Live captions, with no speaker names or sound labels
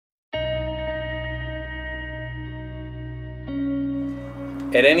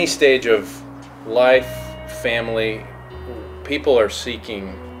At any stage of life, family, people are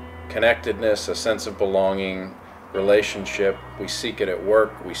seeking connectedness, a sense of belonging, relationship. We seek it at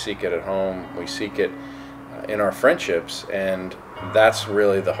work, we seek it at home, we seek it in our friendships, and that's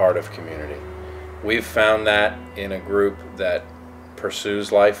really the heart of community. We've found that in a group that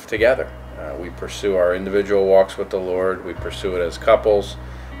pursues life together. We pursue our individual walks with the Lord, we pursue it as couples,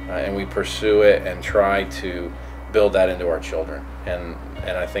 and we pursue it and try to build that into our children. And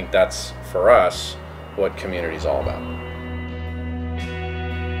I think that's, for us, what community is all about.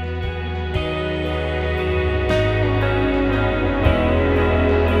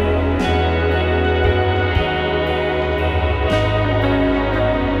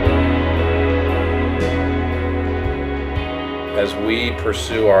 As we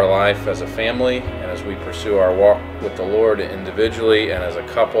pursue our life as a family, and as we pursue our walk with the Lord individually and as a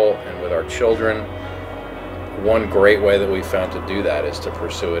couple and with our children, one great way that we found to do that is to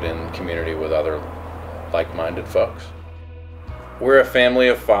pursue it in community with other like-minded folks. We're a family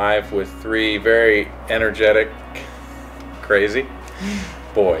of 5 with 3 very energetic, crazy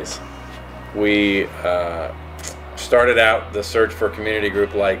boys. We started out the search for a community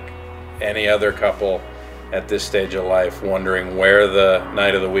group like any other couple at this stage of life, wondering where the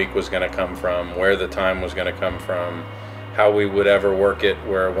night of the week was going to come from, where the time was going to come from, how we would ever work it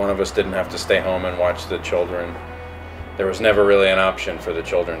where one of us didn't have to stay home and watch the children. There was never really an option for the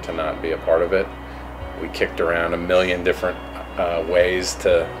children to not be a part of it. We kicked around a million different ways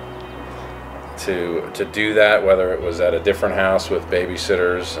to do that, whether it was at a different house with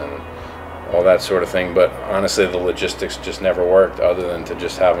babysitters and all that sort of thing, but honestly the logistics just never worked other than to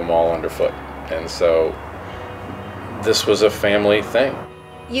just have them all underfoot. And so this was a family thing.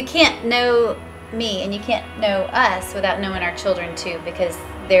 You can't know me and you can't know us without knowing our children too, because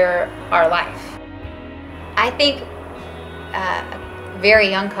they're our life. I think very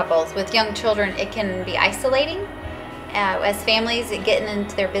young couples with young children, it can be isolating as families getting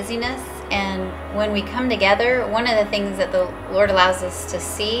into their busyness. And when we come together, one of the things that the Lord allows us to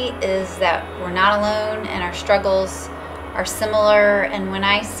see is that we're not alone and our struggles are similar. And when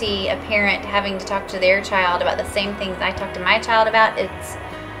I see a parent having to talk to their child about the same things I talk to my child about,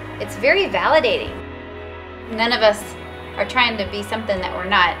 it's very validating. None of us are trying to be something that we're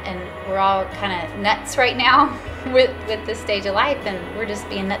not, and we're all kind of nuts right now with this stage of life, and we're just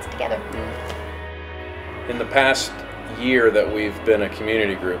being nuts together. In the past year that we've been a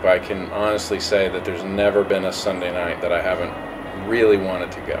community group, I can honestly say that there's never been a Sunday night that I haven't really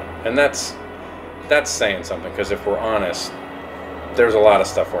wanted to go. And that's saying something, because if we're honest, there's a lot of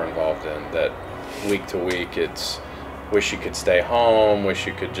stuff we're involved in that week to week it's wish you could stay home, wish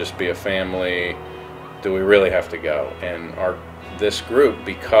you could just be a family, do we really have to go? And this group,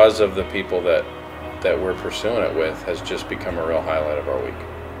 because of the people that we're pursuing it with, has just become a real highlight of our week.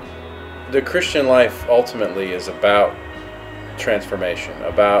 The Christian life ultimately is about transformation,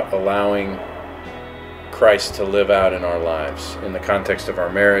 about allowing Christ to live out in our lives, in the context of our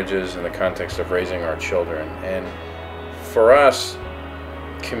marriages, in the context of raising our children. And for us,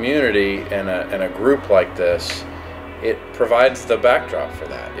 community and a group like this, it provides the backdrop for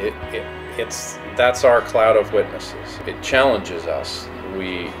that. That's our cloud of witnesses. It challenges us.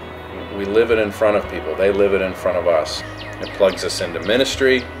 We live it in front of people. They live it in front of us. It plugs us into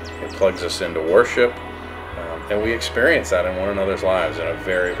ministry. It plugs us into worship. And we experience that in one another's lives in a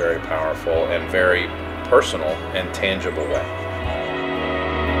very, very powerful and very personal and tangible way.